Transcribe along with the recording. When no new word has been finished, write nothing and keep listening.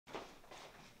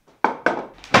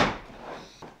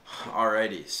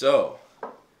Alrighty, so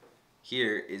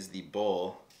here is the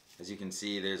bowl. As you can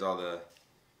see, there's all the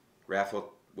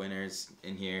raffle winners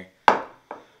in here,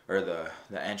 or the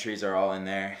entries are all in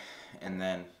there, and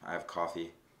then I have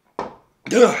coffee.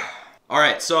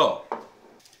 Alright, so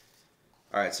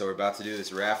we're about to do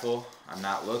this raffle. I'm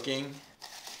not looking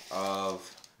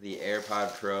of the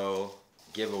AirPod Pro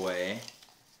giveaway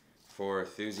for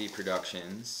Thuzy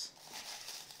Productions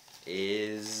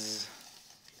is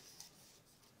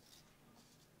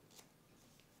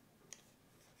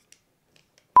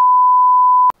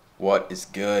what is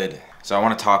good. So I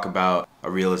want to talk about a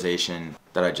realization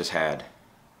that I just had.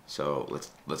 So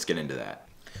let's get into that.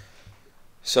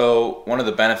 So one of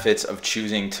the benefits of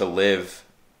choosing to live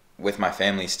with my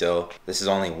family still, this is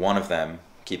only one of them,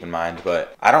 keep in mind,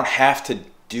 but I don't have to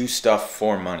do stuff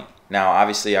for money. Now,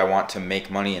 obviously, I want to make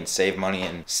money and save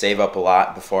up a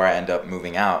lot before I end up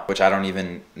moving out, which I don't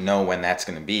even know when that's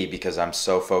going to be because I'm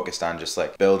so focused on just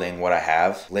like building what I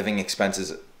have. Living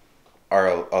expenses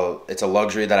are it's a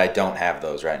luxury that I don't have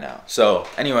those right now. So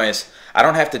anyways, I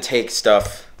don't have to take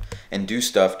stuff and do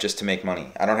stuff just to make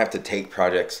money. I don't have to take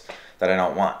projects that I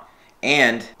don't want.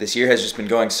 And this year has just been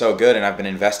going so good, and I've been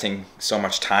investing so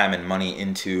much time and money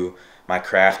into my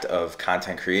craft of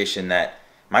content creation that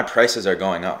my prices are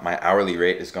going up. My hourly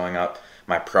rate is going up.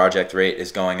 My project rate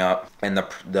is going up, and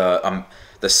the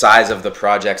size of the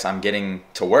projects I'm getting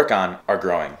to work on are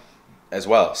growing as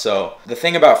well. So the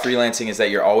thing about freelancing is that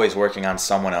you're always working on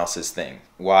someone else's thing.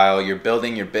 While you're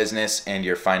building your business and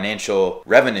your financial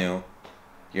revenue,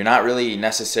 you're not really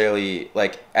necessarily,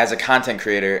 like, as a content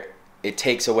creator, it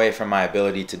takes away from my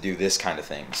ability to do this kind of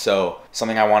thing. So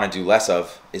something I want to do less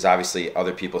of is obviously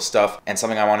other people's stuff, and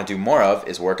something I want to do more of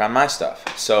is work on my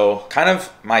stuff. So kind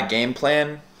of my game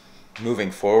plan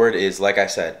moving forward is, like I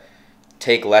said,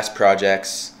 take less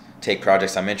projects, take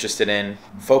projects I'm interested in,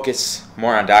 focus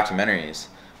more on documentaries,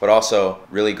 but also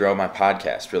really grow my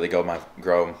podcast, really grow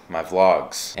my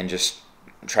vlogs, and just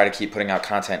try to keep putting out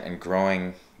content and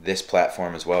growing this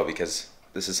platform as well, because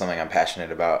this is something I'm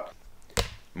passionate about,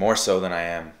 more so than I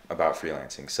am about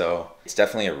freelancing. So it's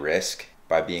definitely a risk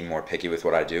by being more picky with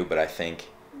what I do, but I think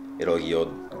it'll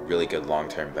yield really good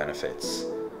long-term benefits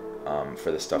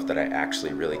for the stuff that I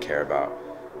actually really care about,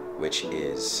 which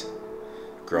is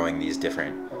growing these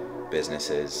different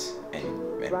businesses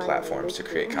and platforms to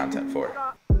create content for.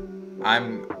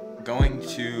 I'm going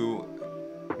to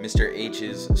Mr.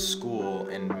 H's school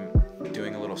and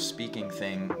doing a little speaking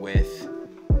thing with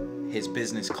his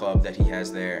business club that he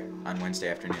has there on Wednesday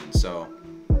afternoon. So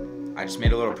I just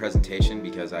made a little presentation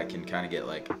because I can kind of get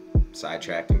like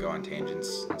sidetracked and go on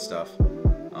tangents and stuff,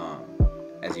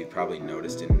 as you've probably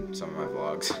noticed in some of my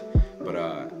vlogs.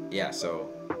 But yeah, so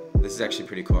this is actually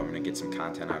pretty cool. I'm gonna get some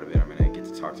content out of it. I'm gonna get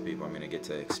to talk to people. I'm gonna get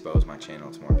to expose my channel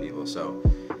to more people. So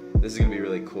this is gonna be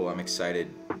really cool. I'm excited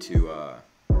to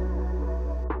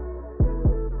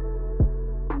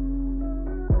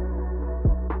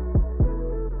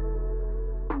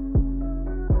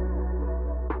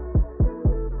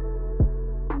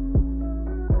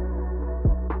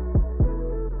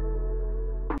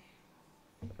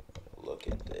look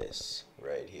at this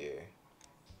right here.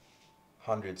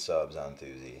 100 subs on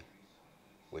Thuzy,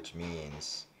 which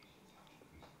means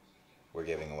we're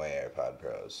giving away AirPod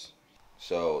Pros.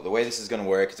 So the way this is going to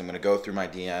work is I'm going to go through my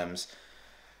DMs,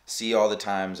 see all the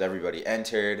times everybody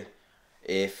entered.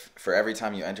 If for every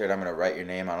time you entered, I'm going to write your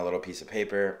name on a little piece of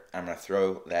paper. I'm going to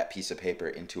throw that piece of paper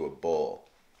into a bowl.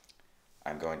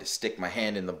 I'm going to stick my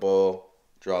hand in the bowl,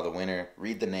 draw the winner,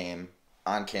 read the name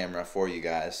on camera for you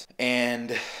guys, and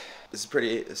this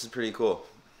is pretty cool.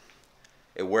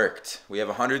 It worked. We have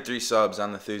 103 subs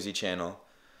on the Thuzy channel.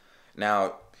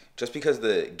 Now, just because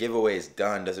the giveaway is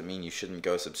done doesn't mean you shouldn't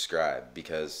go subscribe,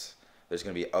 because there's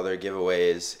going to be other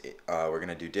giveaways. We're going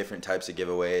to do different types of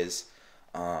giveaways,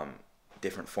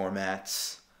 different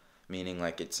formats, meaning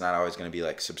like it's not always going to be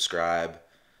like subscribe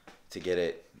to get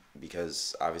it,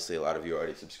 because obviously a lot of you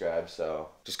already subscribed. So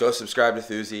just go subscribe to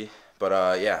Thuzy.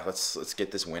 But yeah, let's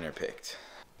get this winner picked.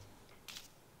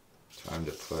 Time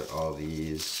to put all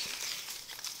these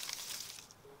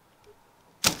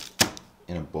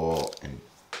in a bowl and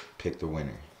pick the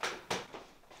winner.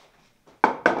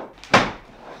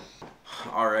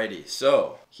 Alrighty,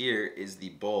 so here is the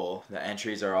bowl. The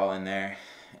entries are all in there,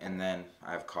 and then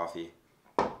I have coffee.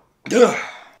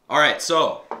 Alright,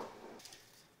 so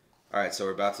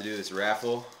we're about to do this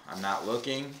raffle. I'm not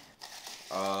looking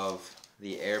of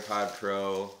the AirPod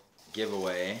Pro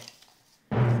giveaway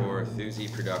for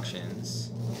Thuzy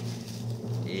Productions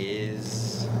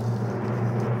is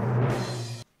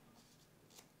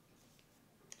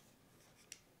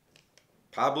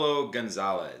Pablo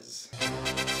Gonzalez.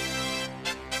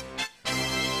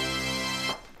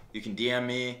 You can DM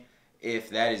me if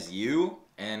that is you,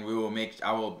 and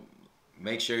I will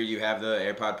make sure you have the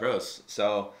AirPod Pros.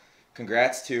 So,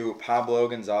 congrats to Pablo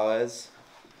Gonzalez.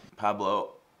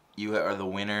 Pablo, you are the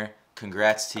winner.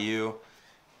 Congrats to you.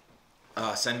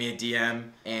 Send me a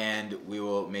DM, and we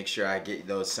will make sure I get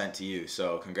those sent to you.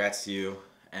 So, congrats to you,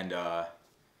 and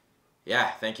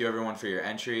yeah, thank you everyone for your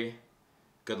entry.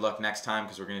 Good luck next time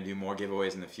because we're going to do more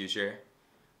giveaways in the future.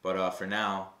 But for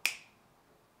now,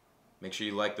 make sure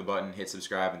you like the button, hit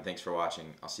subscribe, and thanks for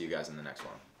watching. I'll see you guys in the next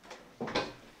one.